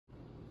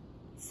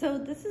So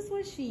this is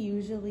what she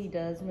usually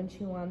does when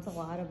she wants a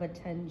lot of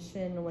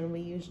attention, when we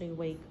usually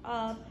wake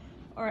up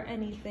or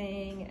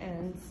anything.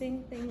 And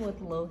same thing with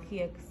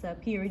Loki,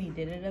 except he already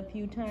did it a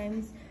few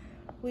times.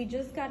 We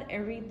just got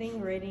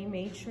everything ready,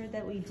 made sure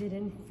that we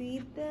didn't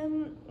feed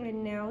them,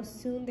 and now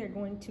soon they're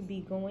going to be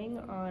going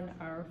on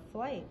our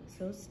flight,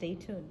 so stay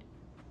tuned.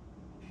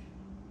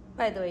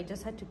 By the way,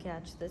 just had to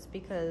catch this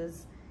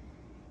because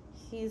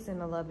he's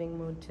in a loving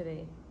mood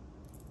today.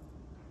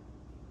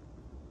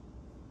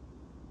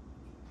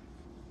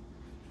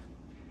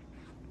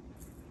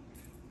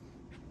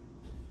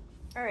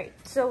 All right,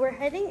 so we're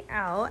heading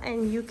out,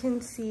 and you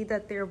can see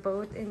that they're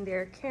both in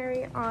their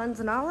carry-ons.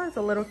 Nala's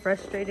a little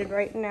frustrated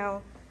right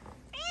now,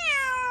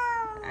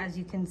 as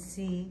you can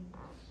see.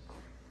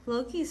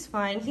 Loki's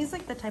fine. He's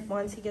like the type,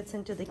 once he gets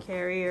into the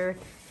carrier,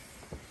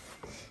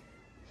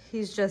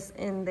 he's just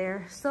in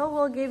there. So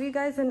we'll give you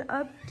guys an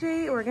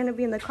update. We're gonna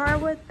be in the car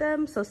with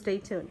them, so stay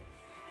tuned.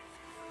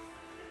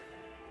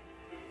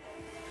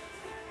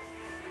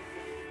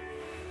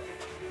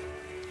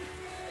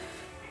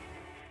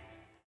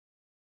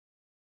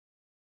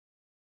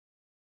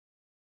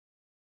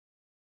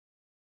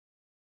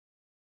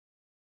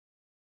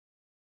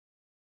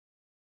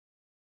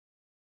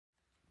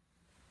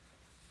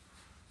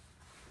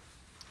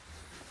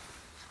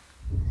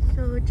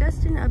 So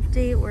just an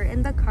update, we're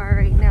in the car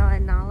right now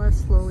and Nala's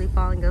slowly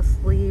falling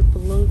asleep.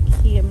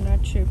 Loki, I'm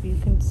not sure if you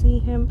can see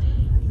him,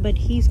 but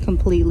he's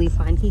completely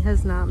fine. He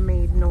has not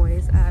made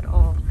noise at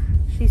all.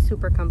 She's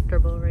super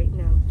comfortable right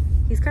now.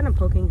 He's kind of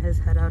poking his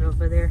head out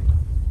over there.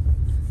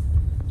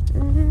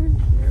 And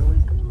here we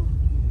go.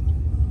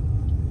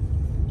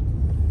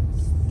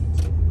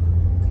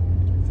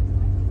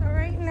 So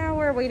right now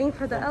we're waiting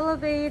for the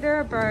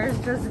elevator. Bar's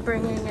just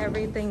bringing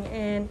everything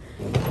in.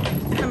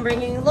 I'm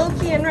bringing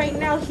Loki in right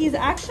now. He's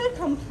actually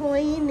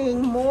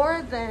complaining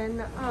more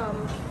than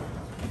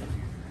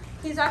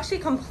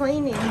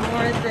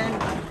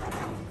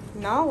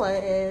Nala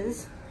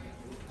is.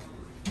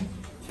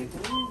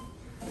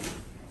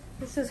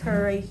 This is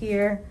her right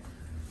here.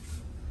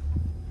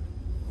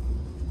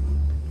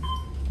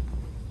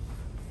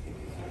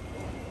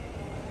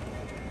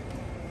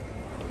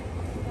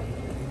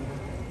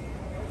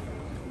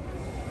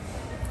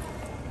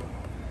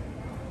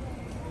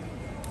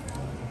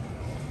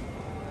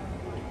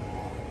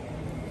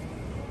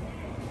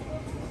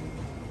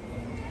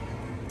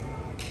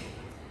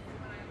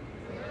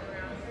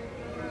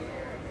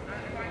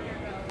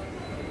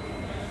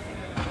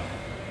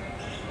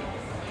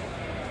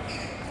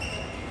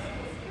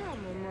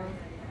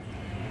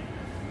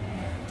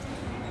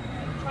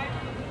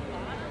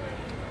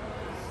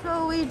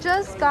 So we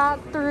just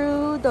got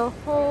through the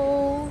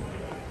whole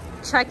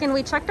check-in.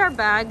 We checked our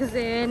bags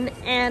in,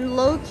 and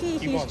Loki,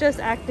 he's just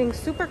acting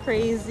super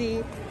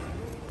crazy.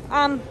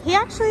 He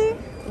actually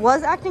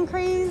was acting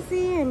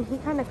crazy, and he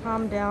kind of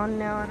calmed down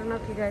now. I don't know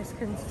if you guys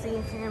can see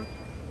him.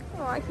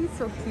 Oh, he's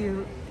so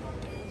cute.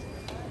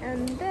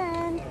 And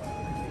then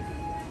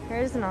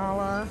here's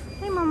Nala.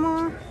 Hey,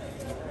 Mama.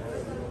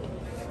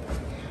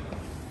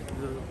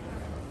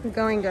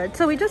 Going good.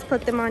 So we just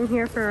put them on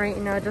here for right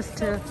now, just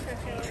to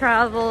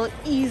travel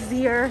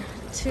easier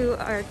to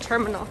our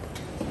terminal.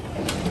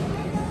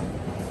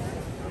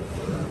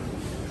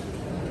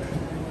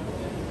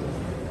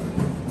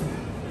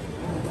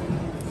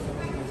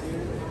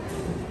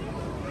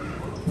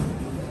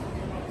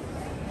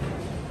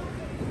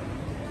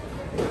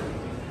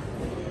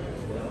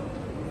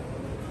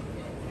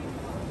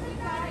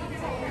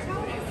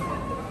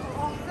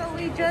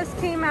 Just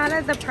came out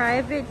of the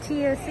private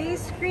TSA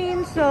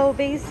screen, so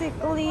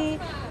basically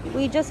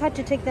we just had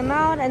to take them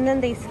out and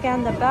then they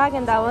scanned the bag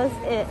and that was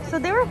it. So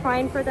they were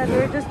fine for that. They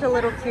were just a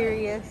little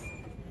curious.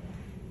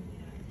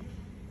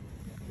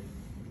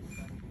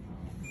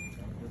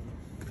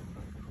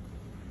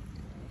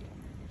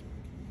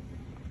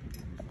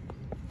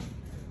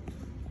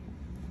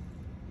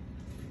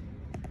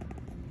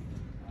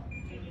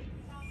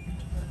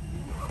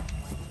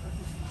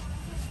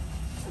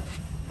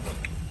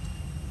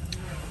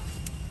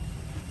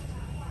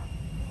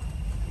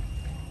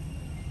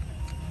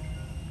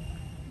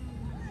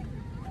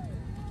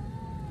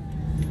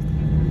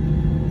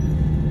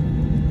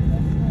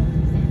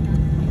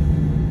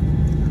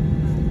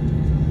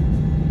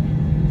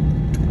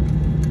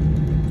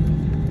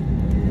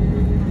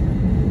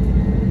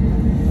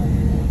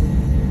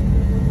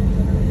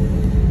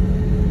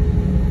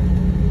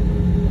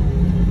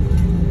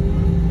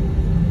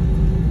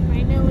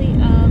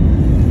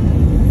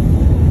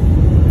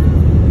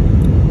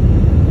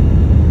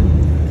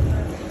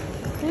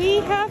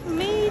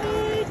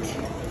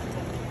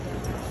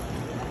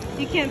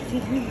 Can't see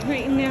him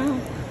right now,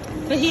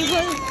 but he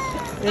was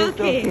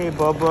okay,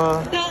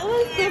 Bubba. That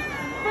was the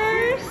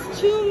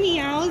first 2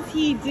 meows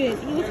he did.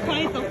 He was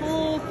quiet the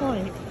whole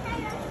flight.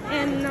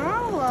 And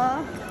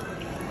Nala,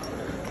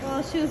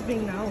 well, she was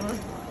being Nala.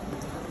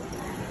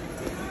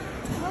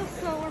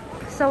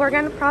 So we're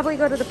gonna probably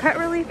go to the pet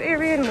relief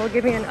area and we'll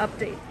give you an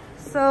update.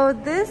 So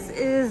this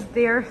is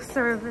their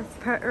service,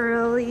 pet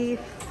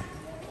relief.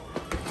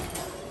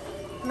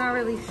 not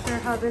really sure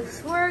how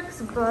this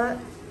works, but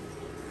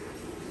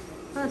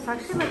oh, it's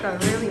actually like a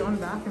really own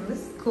bathroom.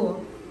 This is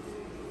cool.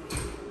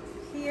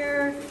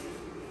 Here,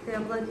 they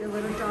have like a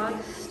little dog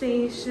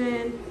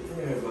station.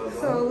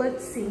 So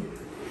let's see.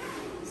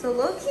 So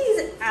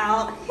Loki's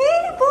out.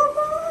 Hey,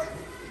 Bubba!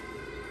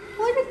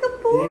 What a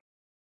good boy.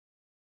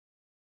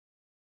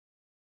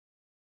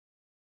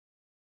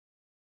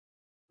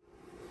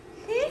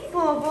 Hey,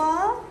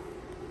 Bubba.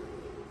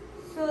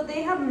 So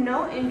they have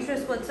no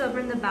interest whatsoever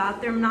in the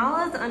bathroom.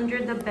 Nala's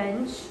under the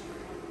bench.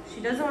 She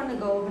doesn't want to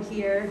go over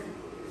here.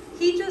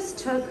 He just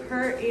took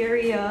her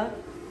area.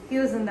 He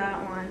was in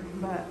that one,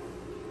 but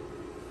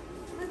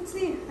let's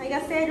see. I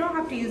guess they don't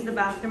have to use the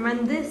bathroom.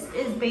 And this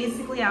is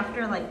basically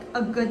after like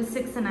a good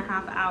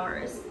 6.5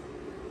 hours.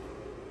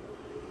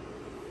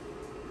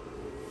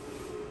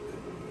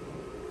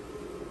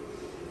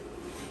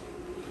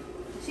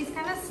 She's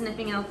kind of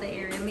sniffing out the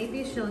area.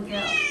 Maybe she'll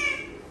get up.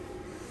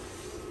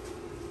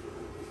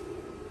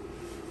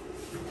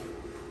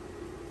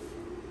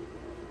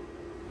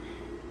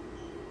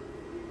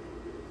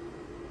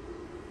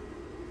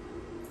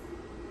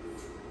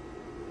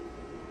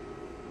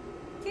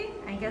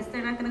 I guess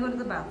they're not going to go to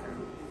the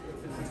bathroom.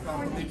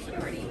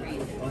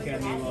 Okay, I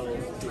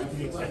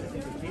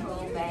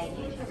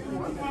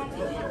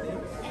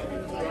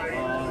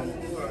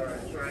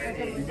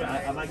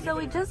mean, so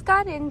we just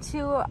got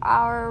into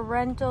our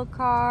rental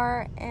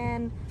car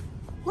and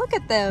look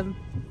at them.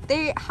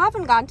 They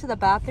haven't gone to the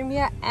bathroom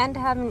yet and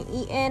haven't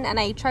eaten, and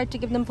I tried to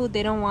give them food.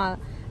 They don't want.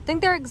 I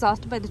think they're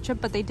exhausted by the trip,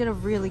 but they did a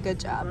really good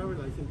job.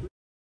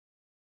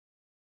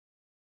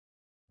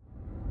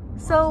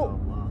 So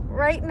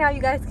right now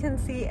you guys can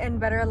see in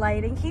better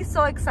lighting, he's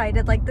so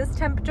excited. Like this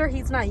temperature,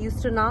 he's not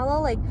used to.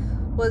 Nala like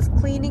was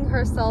cleaning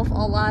herself a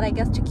lot, I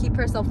guess, to keep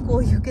herself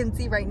cool. You can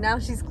see right now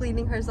she's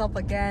cleaning herself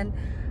again.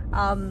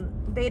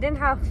 They didn't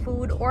have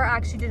food or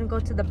actually didn't go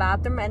to the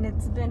bathroom, and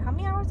it's been, how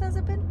many hours has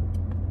it been?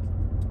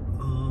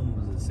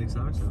 Was it 6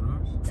 hours, 7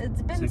 hours?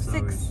 It's been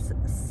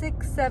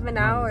 7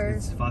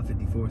 hours. It's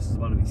 5:54, so it's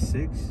about to be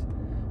 6,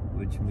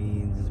 which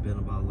means it's been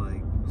about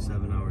like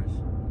 7 hours.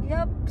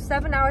 Yep,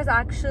 7 hours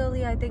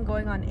actually, I think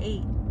going on 8.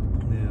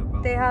 Yeah,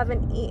 probably. They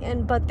haven't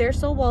eaten, but they're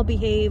so well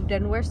behaved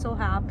and we're so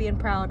happy and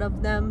proud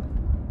of them.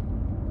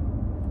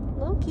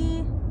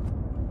 Loki.